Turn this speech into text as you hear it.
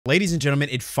Ladies and gentlemen,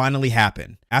 it finally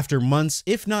happened. After months,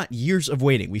 if not years of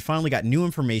waiting, we finally got new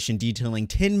information detailing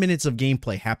 10 minutes of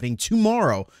gameplay happening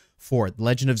tomorrow for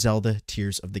Legend of Zelda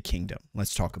Tears of the Kingdom.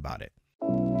 Let's talk about it.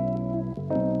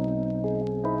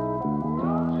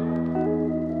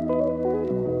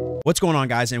 What's going on,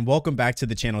 guys, and welcome back to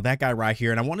the channel. That guy right here,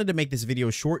 and I wanted to make this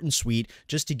video short and sweet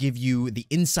just to give you the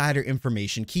insider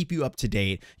information, keep you up to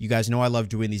date. You guys know I love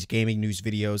doing these gaming news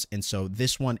videos, and so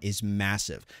this one is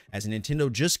massive. As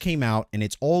Nintendo just came out, and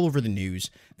it's all over the news,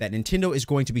 that Nintendo is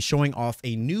going to be showing off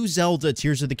a new Zelda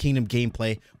Tears of the Kingdom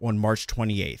gameplay on March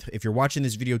 28th. If you're watching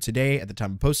this video today, at the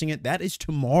time of posting it, that is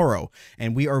tomorrow,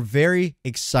 and we are very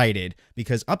excited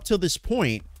because up till this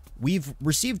point, we've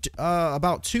received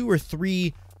about 2 or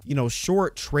 3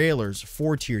 short trailers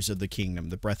for Tears of the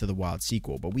Kingdom, the Breath of the Wild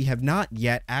sequel, but we have not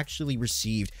yet actually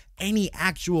received any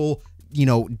actual,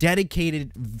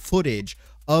 dedicated footage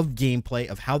of gameplay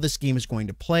of how this game is going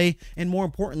to play, and more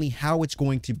importantly, how it's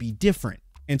going to be different.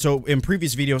 And so in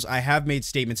previous videos, I have made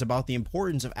statements about the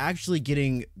importance of actually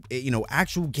getting,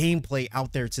 actual gameplay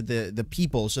out there to the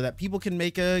people so that people can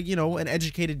make an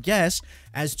educated guess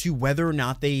as to whether or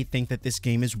not they think that this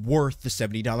game is worth the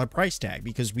 $70 price tag,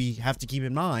 because we have to keep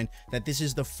in mind that this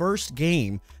is the first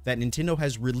game that Nintendo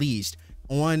has released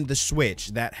on the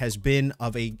Switch that has been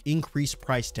of a increased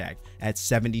price tag at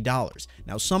 $70.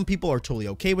 Now, some people are totally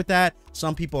okay with that.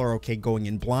 Some people are okay going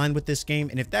in blind with this game.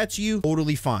 And if that's you,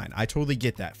 totally fine. I totally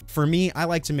get that. For me, I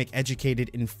like to make educated,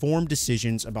 informed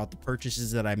decisions about the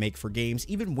purchases that I make for games,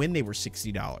 even when they were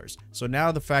 $60. So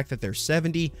now the fact that they're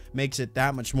 $70 makes it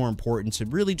that much more important to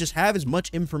really just have as much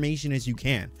information as you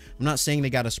can. I'm not saying they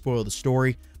got to spoil the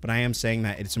story, but I am saying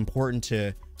that it's important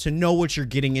to know what you're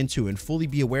getting into and fully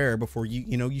be aware before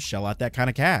you shell out that kind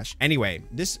of cash. Anyway,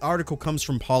 this article comes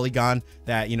from Polygon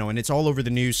that, and it's all over the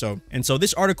news. So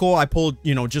this article I pulled,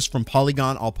 just from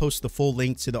Polygon. I'll post the full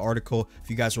link to the article if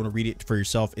you guys want to read it for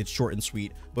yourself. It's short and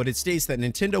sweet, but it states that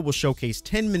Nintendo will showcase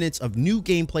 10 minutes of new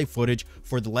gameplay footage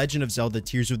for The Legend of Zelda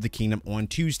Tears of the Kingdom on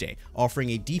Tuesday,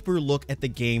 offering a deeper look at the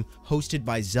game hosted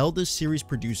by Zelda series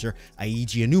producer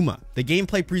Eiji Aonuma. The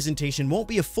gameplay presentation won't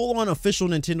be a full-on official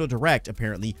Nintendo Direct,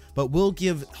 apparently, but will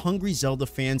give hungry Zelda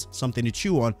fans something to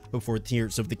chew on before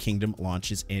Tears of the Kingdom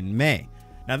launches in May.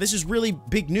 Now, this is really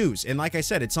big news, and like I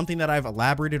said, it's something that I've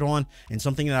elaborated on and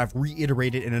something that I've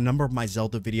reiterated in a number of my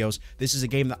Zelda videos. This is a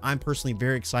game that I'm personally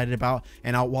very excited about,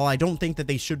 and while I don't think that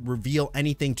they should reveal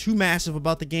anything too massive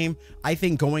about the game, I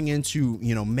think going into,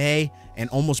 May and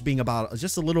almost being about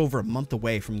just a little over a month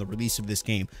away from the release of this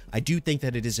game, I do think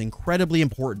that it is incredibly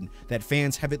important that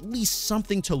fans have at least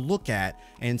something to look at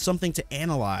and something to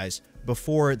analyze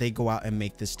before they go out and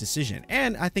make this decision.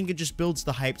 And I think it just builds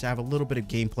the hype to have a little bit of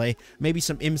gameplay, maybe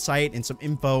some insight and some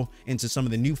info into some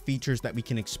of the new features that we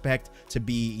can expect to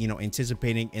be,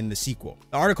 anticipating in the sequel.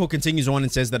 The article continues on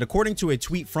and says that according to a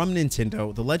tweet from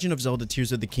Nintendo, The Legend of Zelda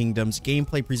Tears of the Kingdom's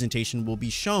gameplay presentation will be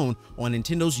shown on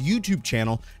Nintendo's YouTube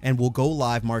channel and will go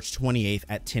live March 28th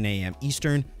at 10 a.m.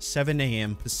 Eastern, 7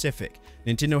 a.m. Pacific.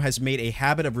 Nintendo has made a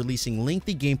habit of releasing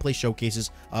lengthy gameplay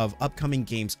showcases of upcoming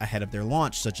games ahead of their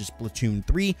launch, such as Splatoon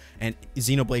 3 and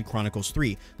Xenoblade Chronicles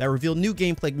 3, that reveal new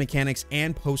gameplay mechanics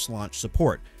and post-launch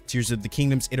support. Tears of the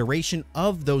Kingdom's iteration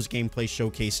of those gameplay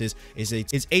showcases is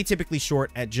atypically short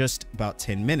at just about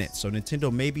 10 minutes, so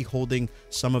Nintendo may be holding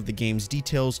some of the game's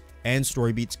details and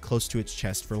story beats close to its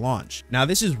chest for launch. Now,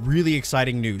 this is really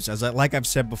exciting news. Like I've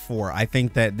said before, I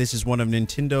think that this is one of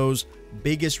Nintendo's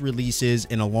biggest releases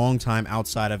in a long time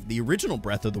outside of the original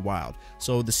Breath of the Wild.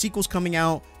 So the sequel's coming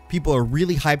out. People are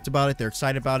really hyped about it. They're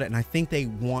excited about it, and I think they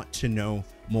want to know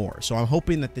more. So I'm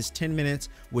hoping that this 10 minutes,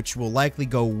 which will likely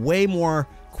go way more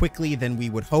quickly than we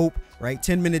would hope, right?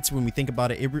 10 minutes, when we think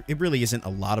about it, it really isn't a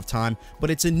lot of time, but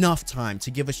it's enough time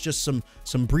to give us just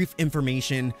some brief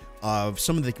information of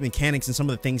some of the mechanics and some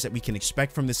of the things that we can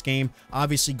expect from this game.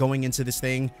 Obviously, going into this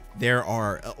thing, there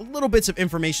are little bits of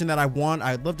information that I want.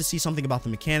 I'd love to see something about the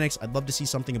mechanics. I'd love to see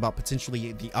something about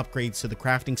potentially the upgrades to the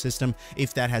crafting system,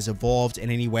 if that has evolved in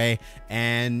any way.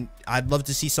 And I'd love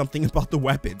to see something about the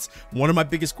weapons. One of my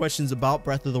biggest questions about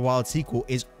Breath of the Wild sequel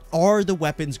is, are the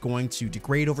weapons going to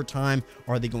degrade over time?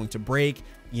 Are they going to break?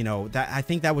 That I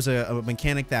think that was a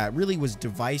mechanic that really was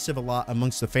divisive a lot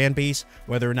amongst the fan base,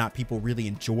 whether or not people really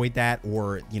enjoyed that,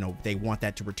 or they want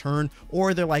that to return,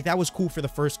 or they're like, that was cool for the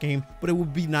first game, but it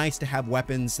would be nice to have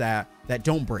weapons that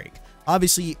don't break.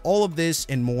 Obviously, all of this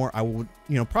and more I will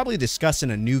probably discuss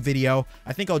in a new video.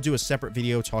 I think I'll do a separate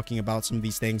video talking about some of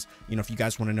these things, if you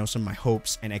guys want to know some of my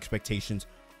hopes and expectations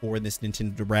for this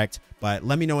Nintendo Direct. But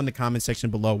let me know in the comment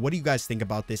section below, what do you guys think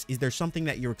about this? Is there something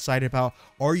that you're excited about?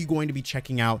 Are you going to be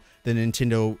checking out the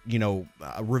Nintendo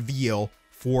reveal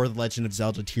for The Legend of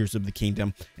Zelda Tears of the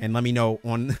Kingdom, and let me know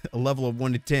on a level of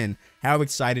 1 to 10, how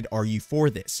excited are you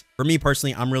for this? For me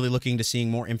personally, I'm really looking to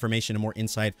seeing more information and more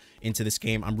insight into this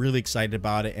game. I'm really excited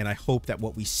about it, and I hope that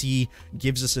what we see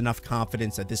gives us enough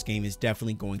confidence that this game is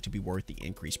definitely going to be worth the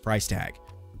increased price tag.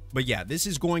 But yeah, this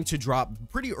is going to drop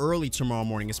pretty early tomorrow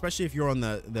morning, especially if you're on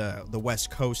the west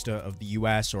coast of the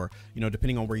US, or, you know,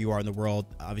 depending on where you are in the world.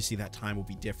 Obviously that time will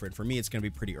be different. For me, it's going to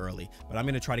be pretty early, but I'm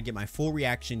going to try to get my full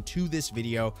reaction to this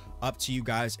video up to you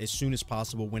guys as soon as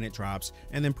possible when it drops,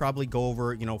 and then probably go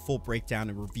over, you know, full breakdown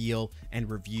and reveal and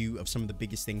review of some of the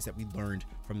biggest things that we learned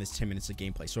from this 10 minutes of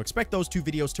gameplay. So expect those 2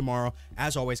 videos tomorrow.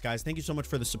 As always, guys, thank you so much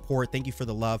for the support. Thank you for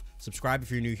the love. Subscribe if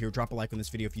you're new here. Drop a like on this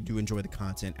video if you do enjoy the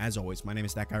content. As always, my name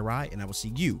is That Guy Rye, and I will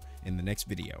see you in the next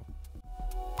video.